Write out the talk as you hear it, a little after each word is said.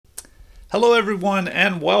Hello everyone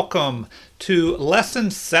and welcome to lesson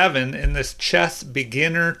 7 in this chess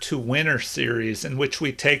beginner to winner series, in which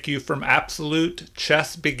we take you from absolute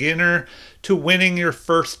chess beginner to winning your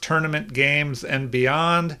first tournament games and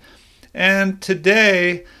beyond. And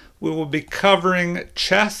today we will be covering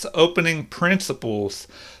chess opening principles.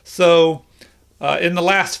 So in the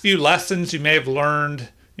last few lessons you may have learned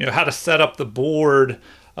how to set up the board,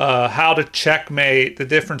 how to checkmate, the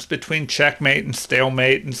difference between checkmate and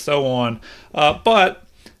stalemate, and so on. But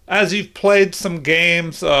as you've played some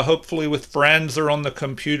games, hopefully with friends or on the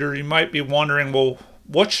computer, you might be wondering, well,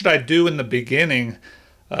 what should I do in the beginning?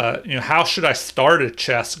 How should I start a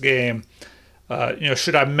chess game?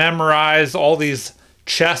 Should I memorize all these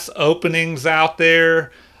chess openings out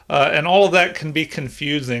there? And all of that can be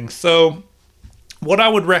confusing. So what I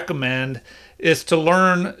would recommend is to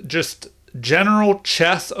learn just general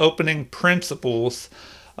chess opening principles.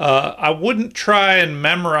 I wouldn't try and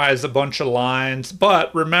memorize a bunch of lines,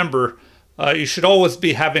 but remember, you should always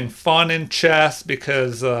be having fun in chess,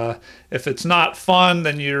 because if it's not fun,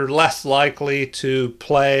 then you're less likely to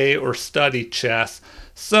play or study chess.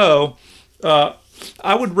 So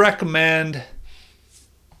I would recommend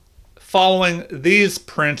following these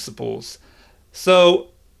principles.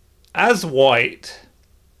 So as white,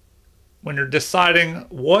 when you're deciding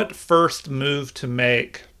what first move to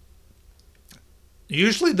make,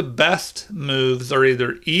 usually the best moves are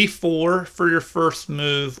either e4 for your first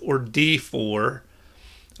move or d4.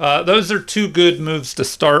 Those are two good moves to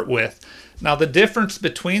start with. Now the difference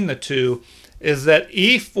between the two is that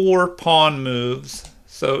e4 pawn moves,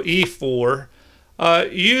 so e4,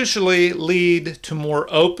 usually lead to more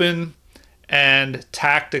open and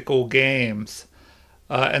tactical games.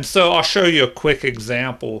 And so I'll show you a quick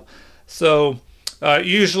example. So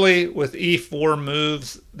usually with e4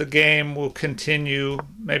 moves, the game will continue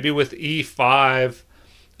maybe with e5.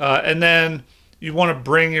 And then you want to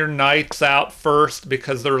bring your knights out first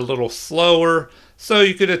because they're a little slower. So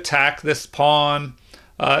you could attack this pawn.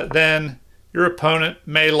 Then your opponent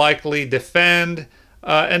may likely defend.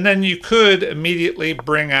 And then you could immediately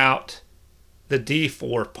bring out the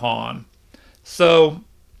d4 pawn. So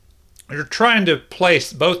you're trying to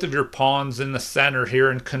place both of your pawns in the center here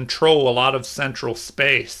and control a lot of central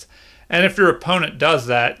space. And if your opponent does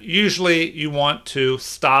that, usually you want to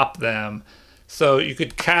stop them. So you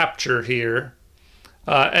could capture here,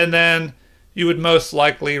 and then you would most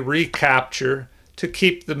likely recapture to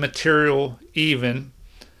keep the material even.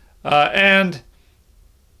 And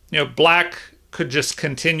black could just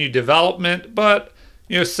continue development, but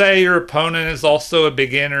say your opponent is also a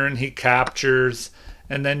beginner and he captures,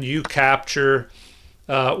 and then you capture.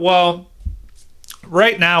 Well,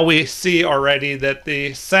 right now we see already that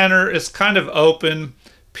the center is kind of open.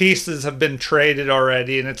 Pieces have been traded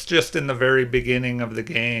already, and it's just in the very beginning of the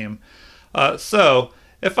game. So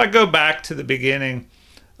if I go back to the beginning,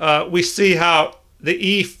 we see how the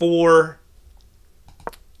e4,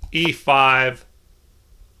 e5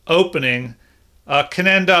 opening can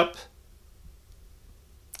end up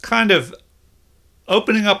kind of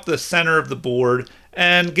opening up the center of the board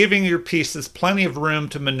and giving your pieces plenty of room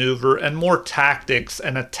to maneuver, and more tactics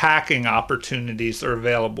and attacking opportunities are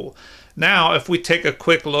available. Now, if we take a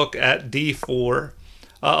quick look at d4,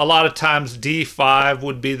 a lot of times d5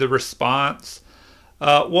 would be the response.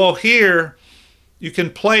 Well, here you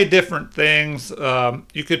can play different things.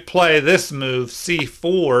 You could play this move,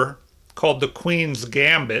 c4, called the Queen's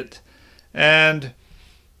Gambit. And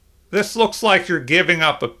this looks like you're giving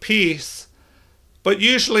up a piece, but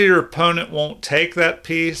usually your opponent won't take that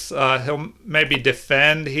piece. He'll maybe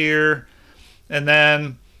defend here, and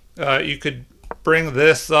then you could bring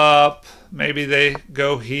this up. Maybe they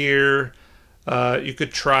go here. You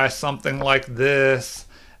could try something like this,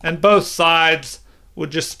 and both sides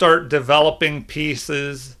would just start developing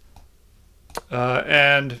pieces.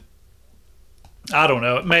 And I don't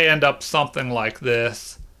know, it may end up something like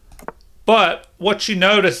this. But what you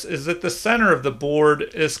notice is that the center of the board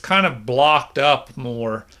is kind of blocked up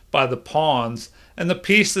more by the pawns, and the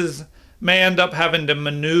pieces may end up having to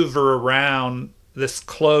maneuver around this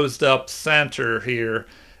closed up center here.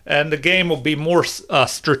 And the game will be more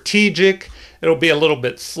strategic. It'll be a little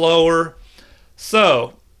bit slower.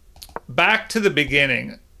 So back to the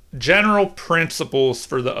beginning. General principles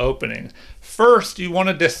for the opening. First, you want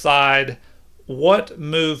to decide what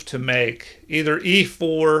move to make. Either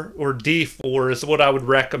e4 or d4 is what I would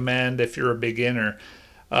recommend if you're a beginner.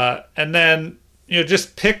 And then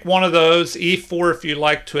just pick one of those. e4 if you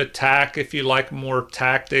like to attack, if you like more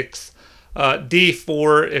tactics.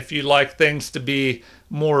 d4 if you like things to be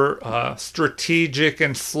more strategic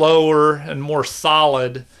and slower and more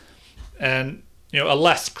solid. And a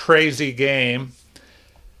less crazy game.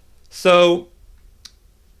 So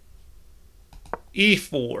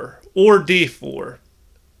e4 or d4.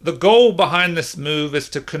 The goal behind this move is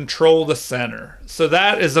to control the center. So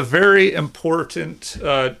that is a very important,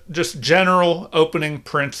 just general opening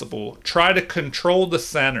principle. Try to control the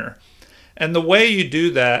center. And the way you do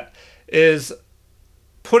that is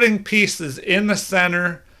putting pieces in the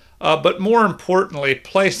center, but more importantly,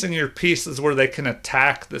 placing your pieces where they can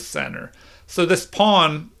attack the center. So this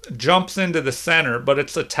pawn jumps into the center, but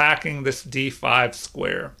it's attacking this d5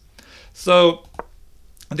 square. So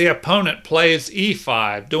the opponent plays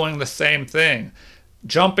e5, doing the same thing,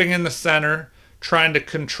 jumping in the center, trying to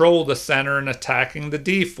control the center and attacking the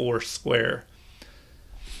d4 square.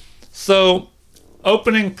 So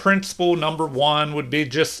opening principle number one would be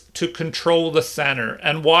just to control the center.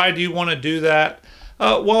 And why do you want to do that?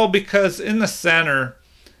 Well, because in the center,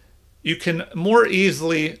 you can more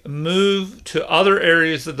easily move to other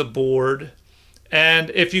areas of the board. And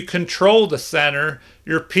if you control the center,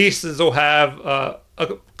 your pieces will have a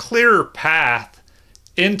clearer path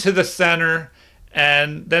into the center,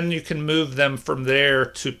 and then you can move them from there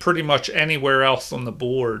to pretty much anywhere else on the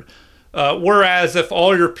board. Whereas if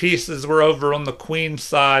all your pieces were over on the queen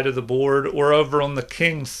side of the board or over on the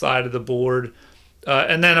king side of the board,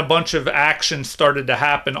 and then a bunch of action started to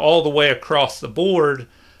happen all the way across the board,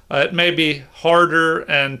 it may be harder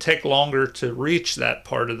and take longer to reach that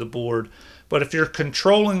part of the board. But if you're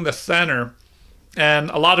controlling the center, and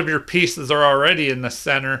a lot of your pieces are already in the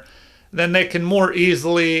center, then they can more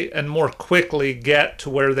easily and more quickly get to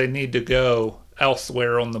where they need to go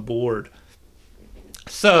elsewhere on the board.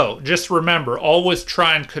 So just remember, always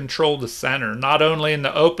try and control the center, not only in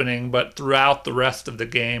the opening, but throughout the rest of the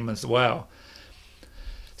game as well.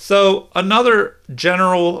 So another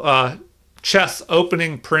general chess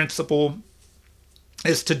opening principle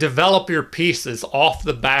is to develop your pieces off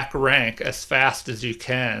the back rank as fast as you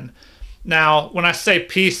can. Now, when I say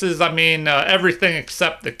pieces, I mean everything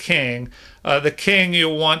except the king. The king you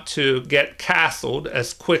want to get castled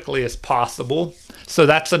as quickly as possible. So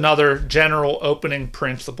that's another general opening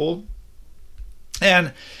principle.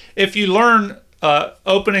 And if you learn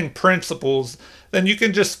opening principles, then you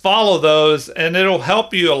can just follow those, and it'll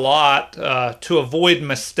help you a lot to avoid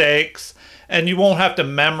mistakes, and you won't have to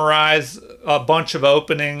memorize a bunch of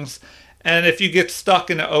openings. And if you get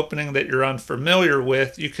stuck in an opening that you're unfamiliar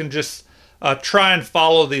with, you can just try and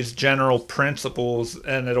follow these general principles,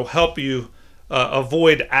 and it'll help you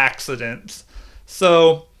avoid accidents.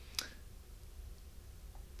 So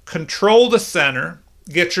control the center,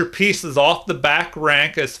 get your pieces off the back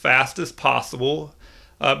rank as fast as possible,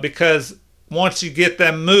 because once you get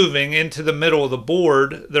them moving into the middle of the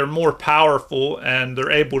board, they're more powerful and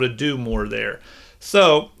they're able to do more there.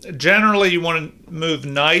 So generally you want to move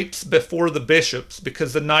knights before the bishops,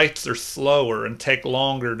 because the knights are slower and take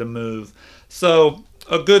longer to move. So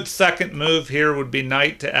a good second move here would be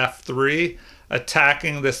knight to f3,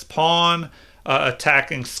 attacking this pawn,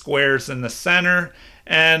 attacking squares in the center.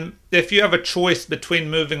 And if you have a choice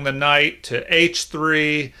between moving the knight to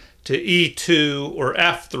h3, to e2, or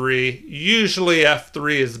f3, usually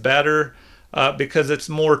f3 is better because it's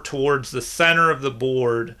more towards the center of the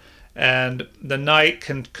board, and the knight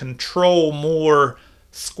can control more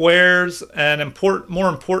squares and more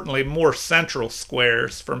importantly, more central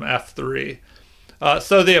squares from f3.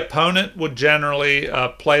 So the opponent would generally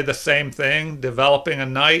play the same thing, developing a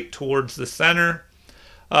knight towards the center.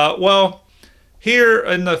 Well, here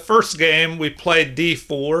in the first game, we played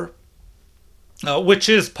d4, which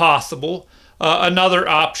is possible. Another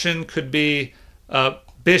option could be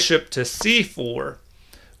bishop to c4,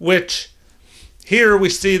 which here we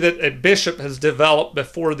see that a bishop has developed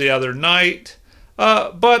before the other knight,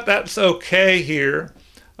 but that's okay here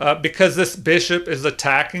because this bishop is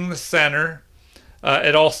attacking the center.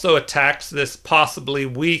 It also attacks this possibly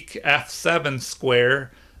weak f7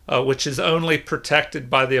 square, which is only protected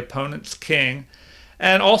by the opponent's king.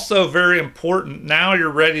 And also very important, now you're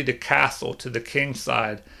ready to castle to the king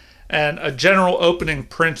side. And a general opening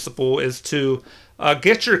principle is to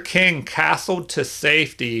get your king castled to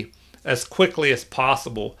safety as quickly as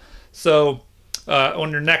possible. So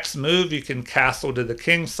on your next move, you can castle to the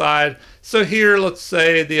king side. So here, let's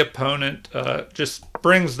say the opponent just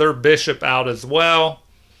brings their bishop out as well.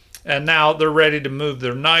 And now they're ready to move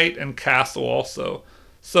their knight and castle also.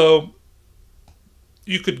 So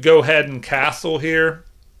you could go ahead and castle here.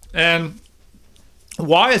 And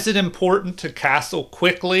why is it important to castle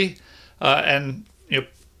quickly and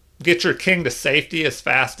get your king to safety as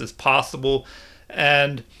fast as possible?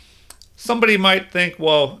 And somebody might think,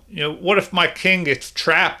 well, what if my king gets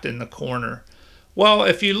trapped in the corner? Well,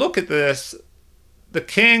 if you look at this, the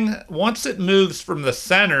king, once it moves from the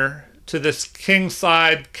center to this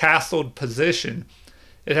kingside castled position,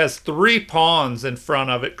 it has 3 pawns in front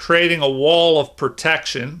of it, creating a wall of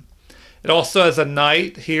protection. It also has a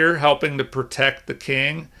knight here helping to protect the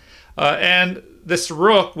king. And this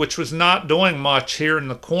rook, which was not doing much here in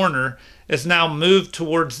the corner, is now moved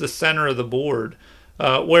towards the center of the board,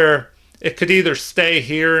 where it could either stay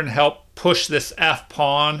here and help push this F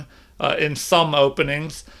pawn in some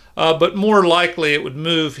openings, but more likely it would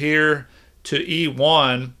move here to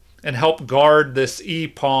E1 and help guard this E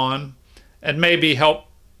pawn and maybe help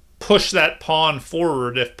push that pawn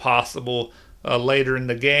forward if possible later in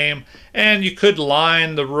the game. And you could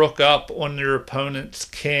line the rook up on your opponent's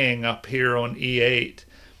king up here on E8,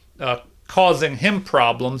 causing him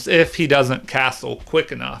problems if he doesn't castle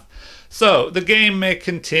quick enough. So the game may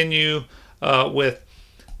continue with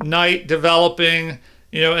knight developing,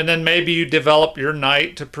 and then maybe you develop your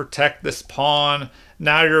knight to protect this pawn.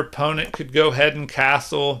 Now your opponent could go ahead and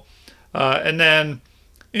castle, and then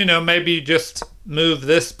maybe you just move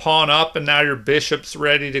this pawn up and now your bishop's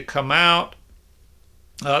ready to come out.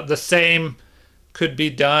 The same could be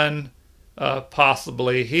done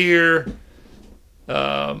possibly here.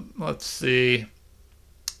 Let's see.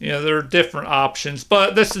 There are different options,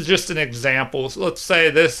 but this is just an example. So let's say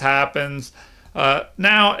this happens.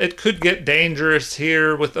 Now it could get dangerous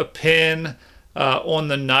here with a pin on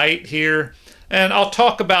the knight here. And I'll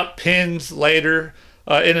talk about pins later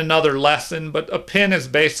in another lesson, but a pin is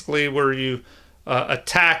basically where you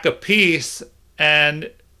attack a piece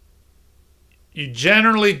and you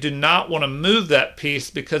generally do not want to move that piece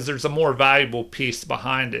because there's a more valuable piece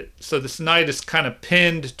behind it. So this knight is kind of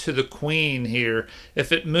pinned to the queen here.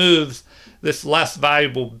 If it moves, this less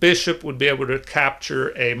valuable bishop would be able to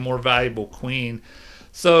capture a more valuable queen.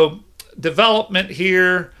 So development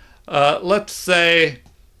here, let's say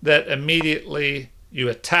that immediately you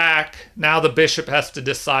attack. Now the bishop has to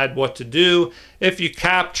decide what to do. If you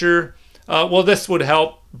capture, well, this would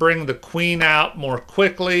help bring the queen out more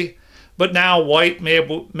quickly. But now white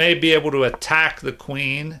may be able to attack the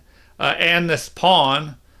queen and this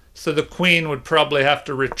pawn. So the queen would probably have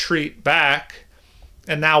to retreat back.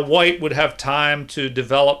 And now white would have time to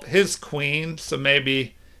develop his queen. So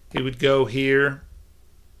maybe he would go here.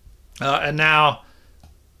 And now,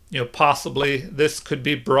 possibly this could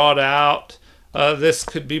be brought out. This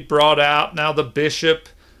could be brought out. Now the bishop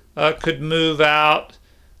could move out.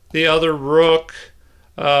 The other rook.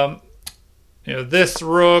 This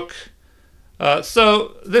rook.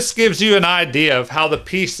 So this gives you an idea of how the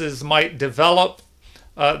pieces might develop.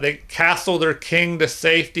 They castle their king to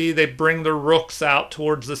safety. They bring their rooks out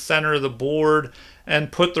towards the center of the board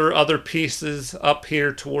and put their other pieces up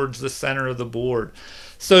here towards the center of the board.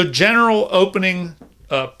 So general opening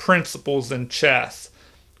principles in chess.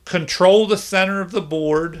 Control the center of the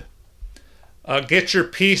board. Get your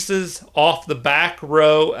pieces off the back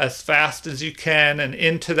row as fast as you can and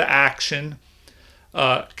into the action.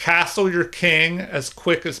 Castle your king as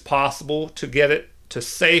quick as possible to get it to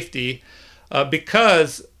safety,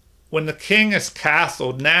 because when the king is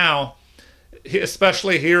castled now,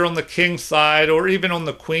 especially here on the king side or even on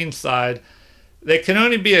the queen side, they can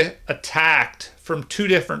only be attacked from 2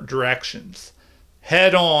 different directions.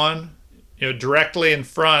 Head on, directly in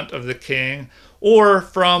front of the king, or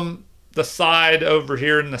from the side over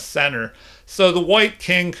here in the center. So the white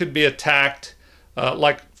king could be attacked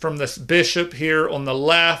like from this bishop here on the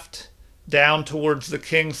left down towards the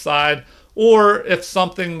king side, or if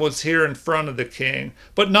something was here in front of the king,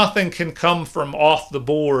 but nothing can come from off the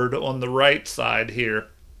board on the right side here.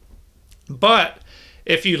 But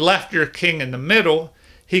if you left your king in the middle,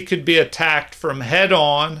 he could be attacked from head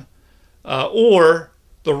on or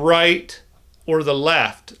the right or the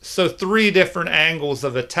left. So 3 different angles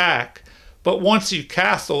of attack. But once you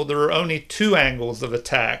castle, there are only 2 angles of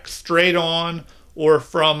attack, straight on or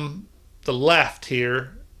from the left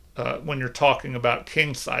here when you're talking about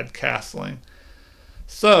kingside castling.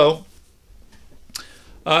 So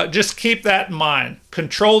just keep that in mind.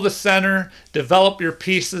 Control the center, develop your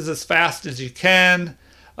pieces as fast as you can,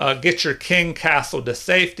 get your king castled to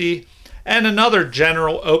safety. And another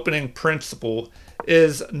general opening principle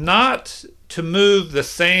is not to move the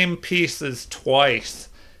same pieces twice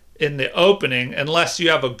in the opening unless you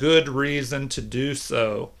have a good reason to do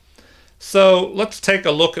so. So let's take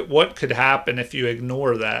a look at what could happen if you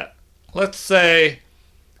ignore that. Let's say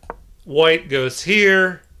white goes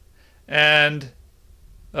here and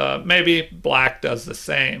maybe black does the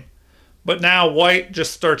same. But now white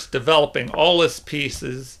just starts developing all his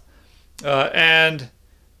pieces and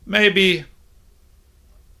maybe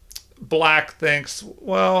black thinks,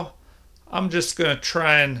 well, I'm just going to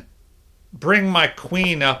try and bring my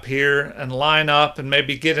queen up here and line up and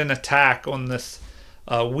maybe get an attack on this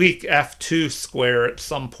weak f2 square at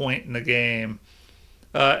some point in the game.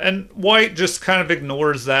 And white just kind of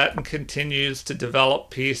ignores that and continues to develop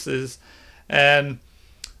pieces. And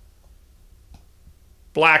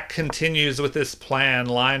black continues with his plan,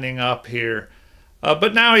 lining up here.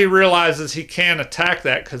 But now he realizes he can't attack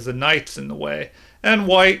that because the knight's in the way. And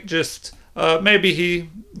white just, maybe he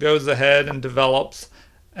goes ahead and develops.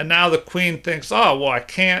 And now the queen thinks, oh, well, I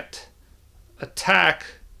can't attack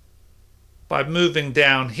by moving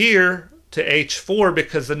down here to h4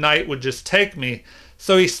 because the knight would just take me.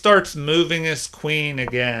 So he starts moving his queen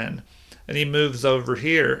again. And he moves over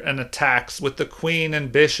here and attacks with the queen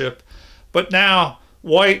and bishop. But now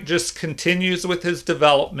white just continues with his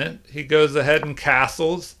development. He goes ahead and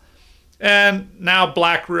castles. And now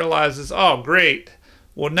black realizes, oh, great.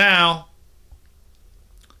 Well, now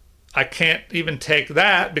I can't even take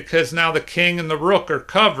that because now the king and the rook are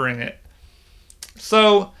covering it.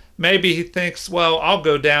 So maybe he thinks, well, I'll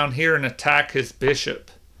go down here and attack his bishop.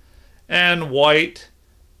 And white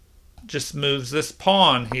just moves this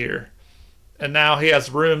pawn here. And now he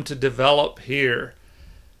has room to develop here.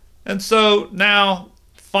 And so now,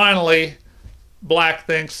 finally, black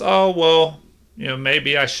thinks, oh, well,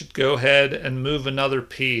 maybe I should go ahead and move another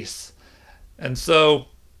piece. And so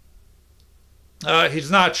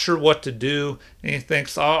he's not sure what to do. And he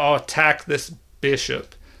thinks, oh, I'll attack this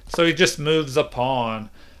bishop. So he just moves a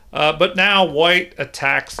pawn. But now white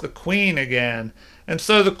attacks the queen again. And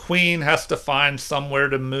so the queen has to find somewhere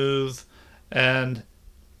to move and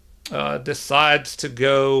decides to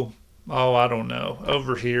go, oh, I don't know,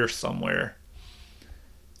 over here somewhere.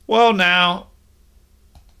 Well, now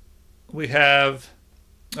we have,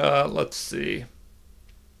 let's see.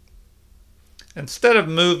 Instead of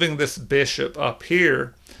moving this bishop up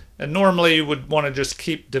here, and normally you would want to just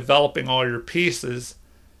keep developing all your pieces,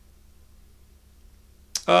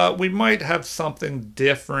 we might have something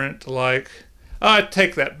different like,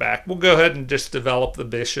 take that back. We'll go ahead and just develop the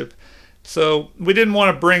bishop. So we didn't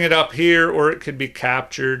want to bring it up here or it could be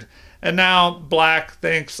captured. And now black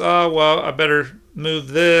thinks, oh, well, I better move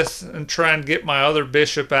this and try and get my other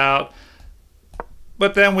bishop out.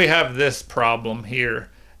 But then we have this problem here.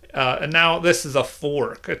 And now this is a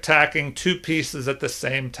fork, attacking two pieces at the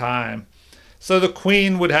same time. So the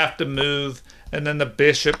queen would have to move, and then the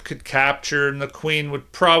bishop could capture, and the queen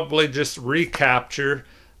would probably just recapture.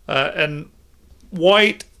 And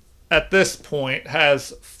white at this point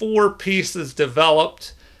has 4 pieces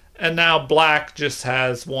developed, and now black just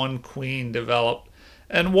has 1 queen developed.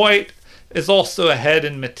 And white is also ahead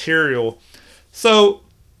in material. So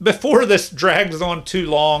before this drags on too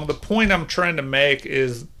long, the point I'm trying to make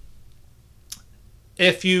is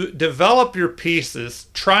if you develop your pieces,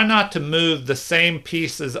 try not to move the same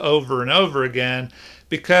pieces over and over again,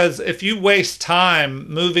 because if you waste time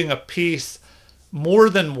moving a piece more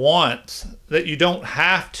than once that you don't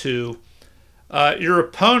have to, your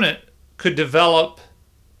opponent could develop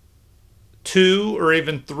 2 or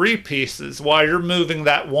even 3 pieces while you're moving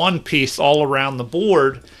that 1 piece all around the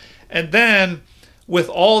board. And then with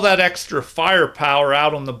all that extra firepower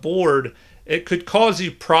out on the board, it could cause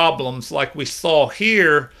you problems like we saw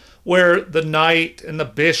here, where the knight and the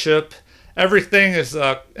bishop, everything is,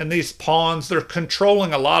 and these pawns, they're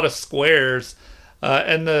controlling a lot of squares,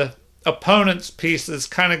 and the opponent's pieces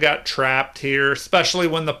kind of got trapped here, especially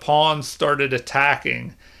when the pawns started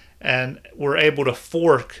attacking and were able to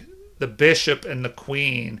fork the bishop and the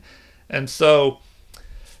queen. And so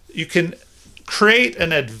you can create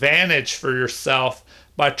an advantage for yourself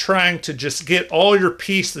by trying to just get all your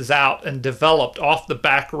pieces out and developed off the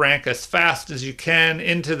back rank as fast as you can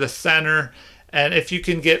into the center. And if you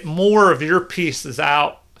can get more of your pieces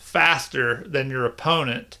out faster than your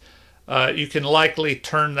opponent, you can likely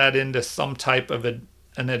turn that into some type of an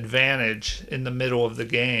advantage in the middle of the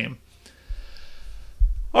game.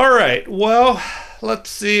 All right, well, let's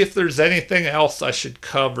see if there's anything else I should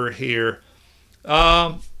cover here.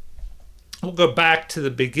 We'll go back to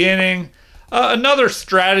the beginning. Another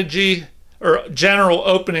strategy or general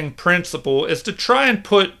opening principle is to try and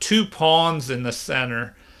put 2 pawns in the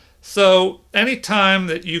center. So anytime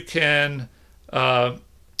that you can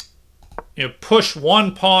push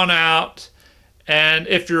 1 pawn out, and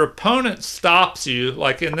if your opponent stops you,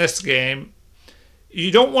 like in this game,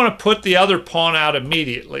 you don't want to put the other pawn out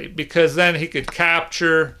immediately, because then he could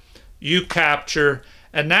capture, you capture,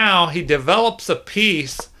 and now he develops a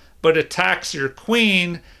piece but attacks your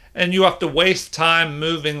queen, and you have to waste time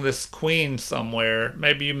moving this queen somewhere.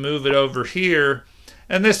 Maybe you move it over here,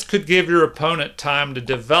 and this could give your opponent time to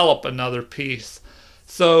develop another piece.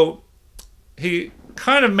 So he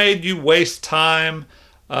kind of made you waste time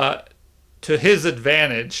to his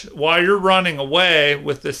advantage. While you're running away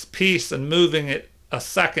with this piece and moving it a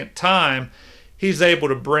second time, he's able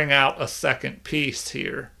to bring out a second piece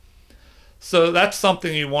here. So that's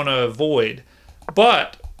something you want to avoid.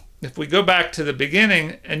 But if we go back to the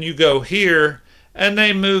beginning and you go here and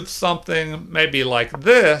they move something maybe like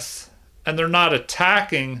this, and they're not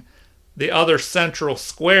attacking the other central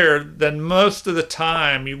square, then most of the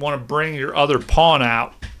time you want to bring your other pawn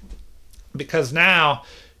out, because now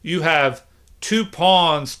you have two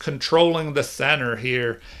pawns controlling the center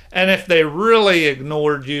here. And if they really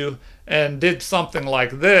ignored you and did something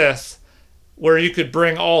like this, where you could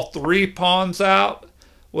bring all three pawns out,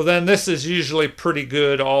 well, then this is usually pretty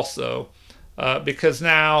good also, because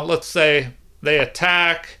now let's say they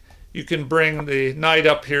attack, you can bring the knight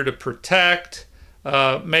up here to protect.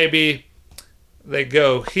 Maybe they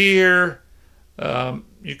go here.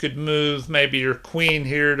 You could move maybe your queen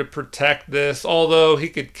here to protect this, although he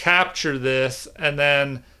could capture this and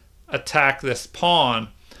then attack this pawn.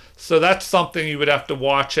 So that's something you would have to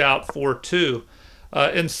watch out for too.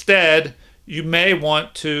 Instead, you may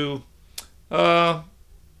want to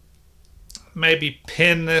maybe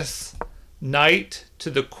pin this knight to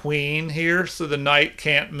the queen here so the knight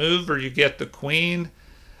can't move, or you get the queen.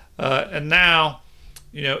 And now,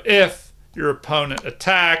 you know, if your opponent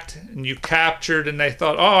attacked and you captured and they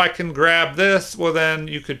thought, oh, I can grab this, well, then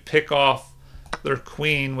you could pick off their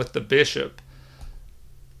queen with the bishop.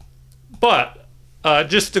 But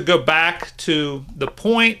just to go back to the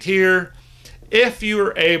point here, if you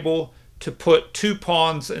are able to put two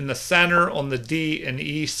pawns in the center on the D and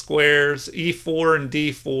E squares, E4 and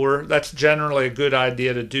D4, that's generally a good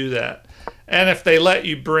idea to do that. And if they let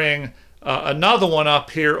you bring another one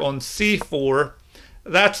up here on C4,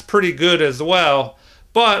 that's pretty good as well.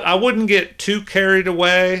 But I wouldn't get too carried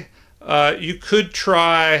away. You could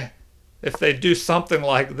try, if they do something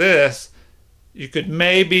like this, you could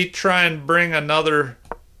maybe try and bring another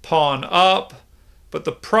pawn up. But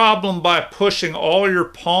the problem by pushing all your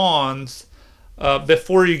pawns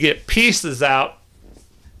before you get pieces out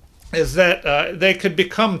is that they could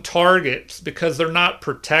become targets because they're not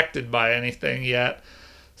protected by anything yet.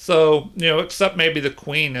 So, you know, except maybe the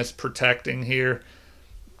queen is protecting here.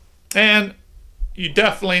 And you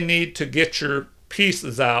definitely need to get your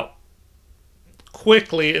pieces out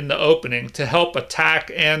quickly in the opening to help attack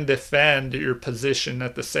and defend your position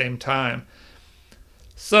at the same time.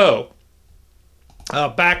 So,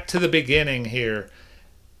 back to the beginning here.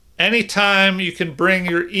 Anytime you can bring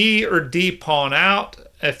your E or D pawn out,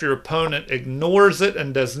 if your opponent ignores it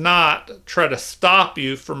and does not try to stop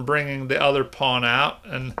you from bringing the other pawn out,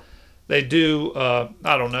 and they do, I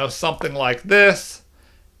don't know, something like this,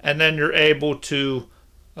 and then you're able to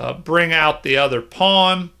bring out the other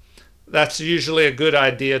pawn, that's usually a good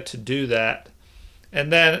idea to do that.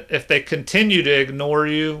 And then if they continue to ignore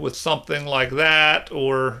you with something like that,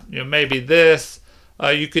 or you know, maybe this,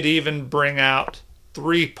 you could even bring out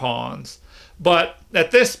three pawns. But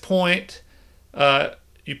at this point,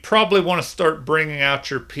 you probably want to start bringing out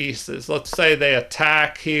your pieces. Let's say they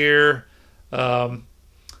attack here. I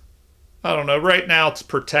don't know. Right now it's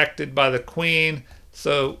protected by the queen.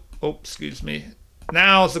 So, oh, excuse me.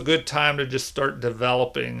 Now is a good time to just start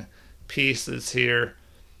developing pieces here.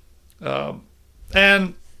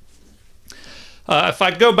 And if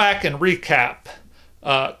I go back and recap,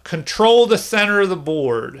 control the center of the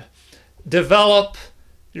board. Develop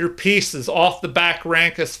your pieces off the back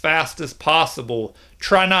rank as fast as possible.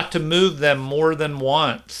 Try not to move them more than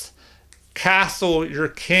once. Castle your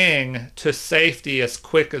king to safety as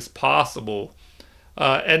quick as possible.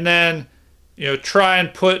 And then, you know, try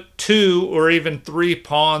and put 2 or even 3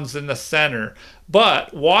 pawns in the center.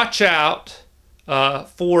 But watch out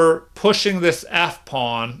for pushing this F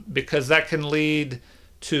pawn, because that can lead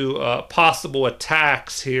to possible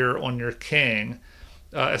attacks here on your king.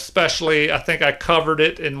 Especially, I think I covered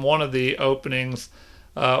it in one of the openings,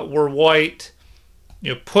 where white,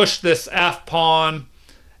 you know, push this F pawn,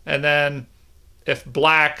 and then if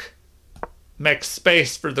black makes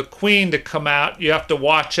space for the queen to come out, you have to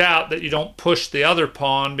watch out that you don't push the other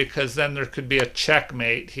pawn, because then there could be a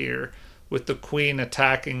checkmate here with the queen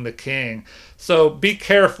attacking the king. So be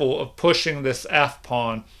careful of pushing this F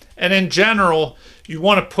pawn. And in general, you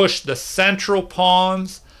want to push the central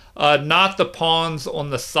pawns, not the pawns on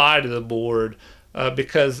the side of the board,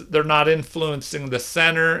 because they're not influencing the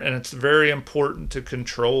center, and it's very important to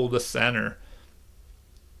control the center.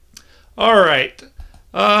 All right,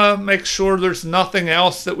 make sure there's nothing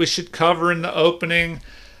else that we should cover in the opening.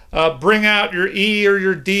 Bring out your E or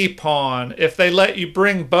your D pawn. If they let you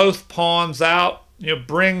bring both pawns out,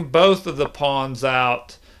 bring both of the pawns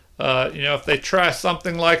out. If they try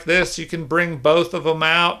something like this, you can bring both of them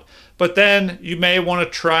out. But then you may want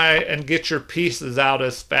to try and get your pieces out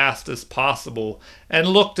as fast as possible and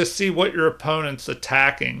look to see what your opponent's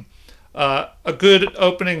attacking. A good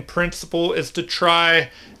opening principle is to try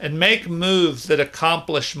and make moves that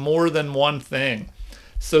accomplish more than one thing.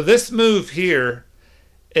 So this move here,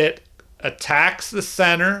 it attacks the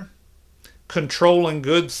center, controlling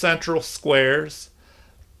good central squares.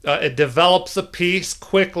 It develops a piece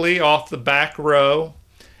quickly off the back row,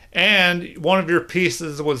 and one of your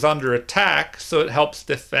pieces was under attack, so it helps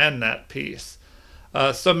defend that piece.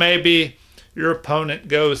 So maybe your opponent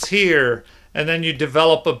goes here, and then you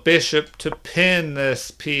develop a bishop to pin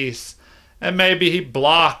this piece, and maybe he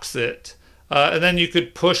blocks it. And then you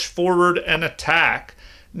could push forward and attack.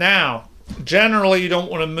 Now, generally you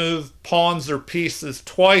don't want to move pawns or pieces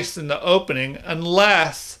twice in the opening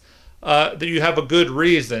unless that you have a good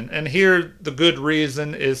reason. And here the good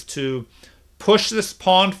reason is to push this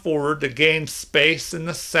pawn forward to gain space in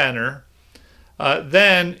the center.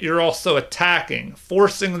 Then you're also attacking,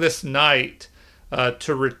 forcing this knight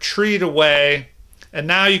to retreat away. And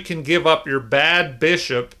now you can give up your bad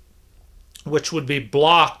bishop, which would be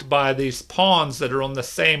blocked by these pawns that are on the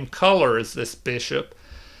same color as this bishop.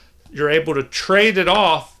 You're able to trade it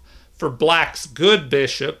off for black's good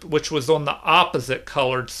bishop, which was on the opposite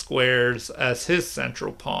colored squares as his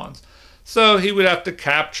central pawns. So he would have to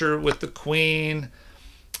capture with the queen.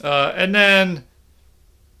 And then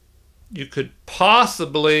you could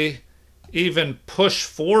possibly even push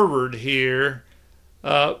forward here.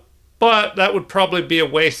 But that would probably be a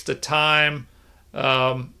waste of time.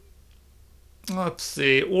 Let's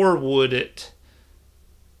see, or would it?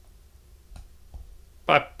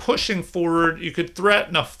 By pushing forward, you could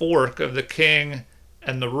threaten a fork of the king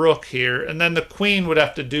and the rook here, and then the queen would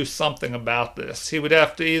have to do something about this. He would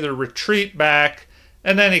have to either retreat back,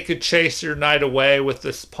 and then he could chase your knight away with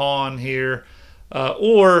this pawn here,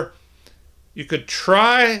 or you could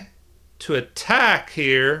try to attack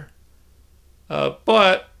here,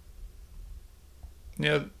 but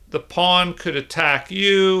the pawn could attack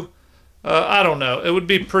you. I don't know. It would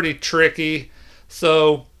be pretty tricky.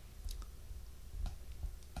 So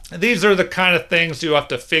these are the kind of things you have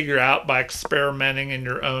to figure out by experimenting in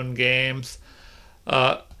your own games.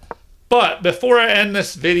 But before I end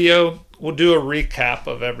this video, we'll do a recap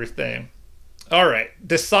of everything. All right,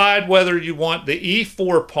 decide whether you want the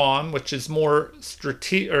e4 pawn, which is more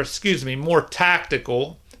more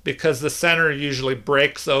tactical, because the center usually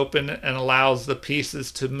breaks open and allows the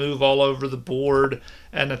pieces to move all over the board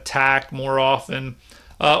and attack more often.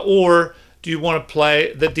 Or do you want to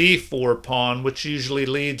play the d4 pawn, which usually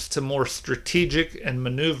leads to more strategic and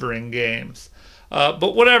maneuvering games?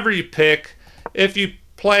 But whatever you pick, if you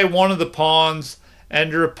play one of the pawns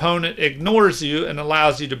and your opponent ignores you and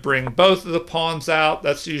allows you to bring both of the pawns out,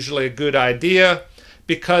 that's usually a good idea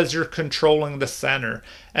because you're controlling the center.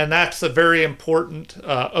 And that's a very important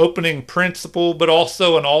opening principle, but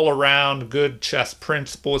also an all-around good chess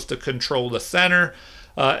principle is to control the center.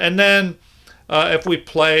 And then if we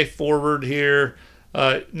play forward here,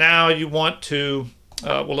 now you want to,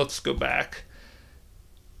 well, let's go back.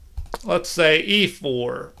 Let's say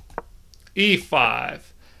e4, e5.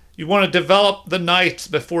 You want to develop the knights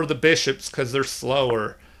before the bishops because they're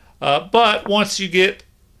slower. But once you get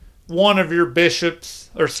one of your bishops,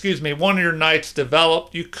 or excuse me, one of your knights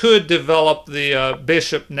developed, you could develop the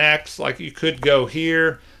bishop next. Like you could go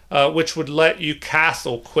here, which would let you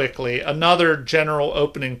castle quickly. Another general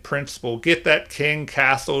opening principle. Get that king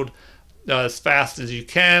castled as fast as you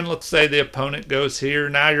can. Let's say the opponent goes here.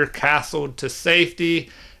 Now you're castled to safety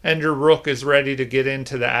and your rook is ready to get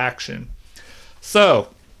into the action. So,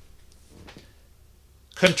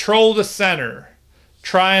 control the center.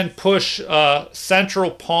 Try and push central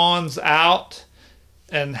pawns out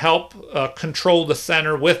and help control the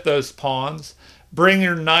center with those pawns. Bring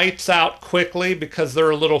your knights out quickly because they're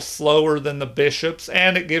a little slower than the bishops,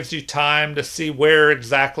 and it gives you time to see where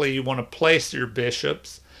exactly you want to place your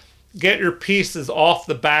bishops. Get your pieces off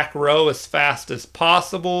the back row as fast as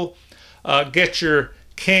possible. Get your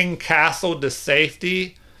king castled to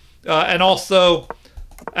safety. And also,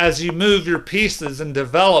 as you move your pieces and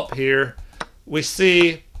develop here, we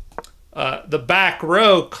see the back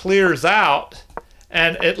row clears out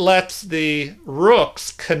and it lets the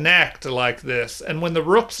rooks connect like this. And when the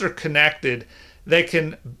rooks are connected, they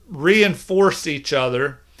can reinforce each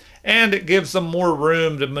other and it gives them more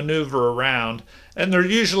room to maneuver around. And they're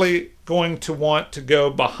usually going to want to go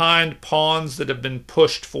behind pawns that have been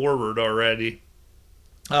pushed forward already.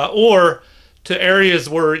 Or to areas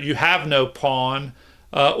where you have no pawn,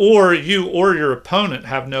 or you or your opponent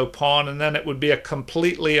have no pawn, and then it would be a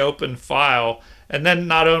completely open file. And then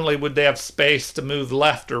not only would they have space to move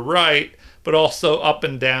left or right, but also up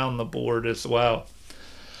and down the board as well.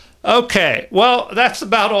 Okay, well, that's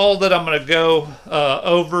about all that I'm going to go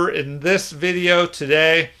over in this video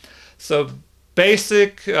today. So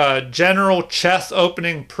basic general chess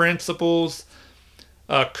opening principles.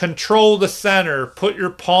 Control the center, put your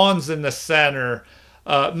pawns in the center,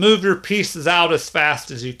 move your pieces out as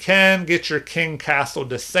fast as you can, get your king castled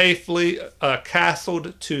to safety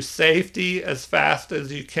as fast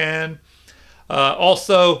as you can.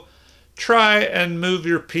 Also, try and move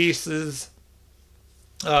your pieces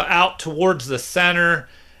out towards the center,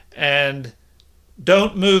 and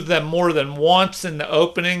don't move them more than once in the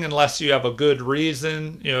opening unless you have a good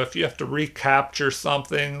reason. You know, if you have to recapture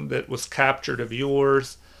something that was captured of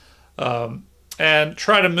yours. And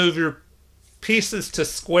try to move your pieces to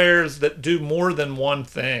squares that do more than one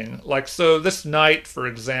thing. Like, so this knight, for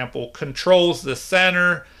example, controls the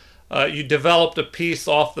center. You developed a piece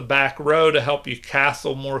off the back row to help you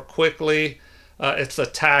castle more quickly. It's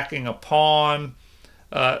attacking a pawn.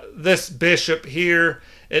 This bishop here,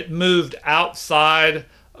 it moved outside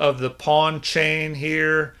of the pawn chain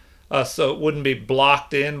here, so it wouldn't be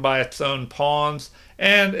blocked in by its own pawns.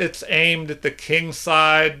 And it's aimed at the king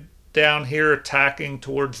side down here, attacking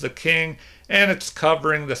towards the king, and it's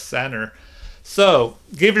covering the center. So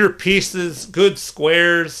give your pieces good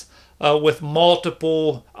squares with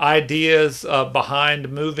multiple ideas behind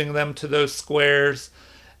moving them to those squares.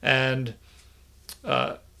 And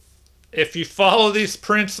if you follow these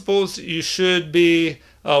principles, you should be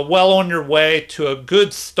well on your way to a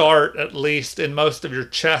good start, at least in most of your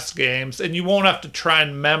chess games, and you won't have to try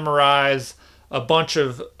and memorize a bunch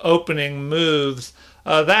of opening moves.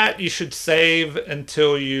 That you should save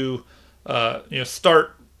until you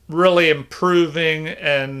start really improving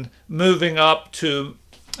and moving up to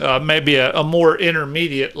maybe a more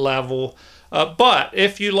intermediate level. But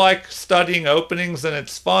if you like studying openings and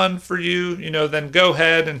it's fun for you, then go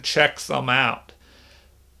ahead and check some out.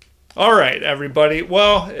 All right, everybody.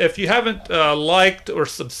 Well, if you haven't liked or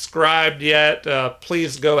subscribed yet,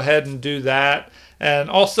 please go ahead and do that. And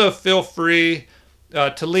also feel free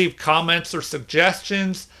to leave comments or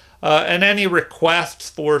suggestions and any requests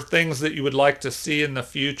for things that you would like to see in the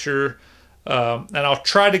future. And I'll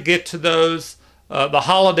try to get to those. The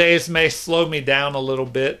holidays may slow me down a little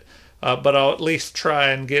bit, but I'll at least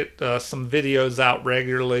try and get some videos out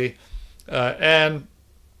regularly. And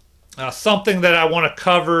something that I want to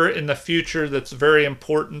cover in the future that's very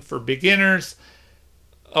important for beginners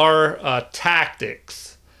are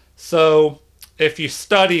tactics. So if you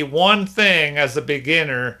study one thing as a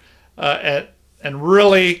beginner and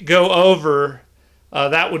really go over,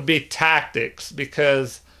 that would be tactics,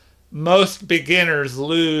 because most beginners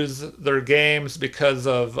lose their games because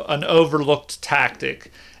of an overlooked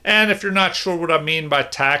tactic. And if you're not sure what I mean by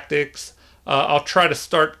tactics, I'll try to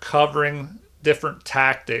start covering different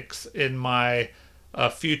tactics in my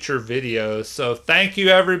future videos. So thank you,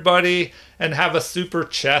 everybody, and have a super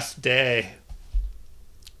chess day.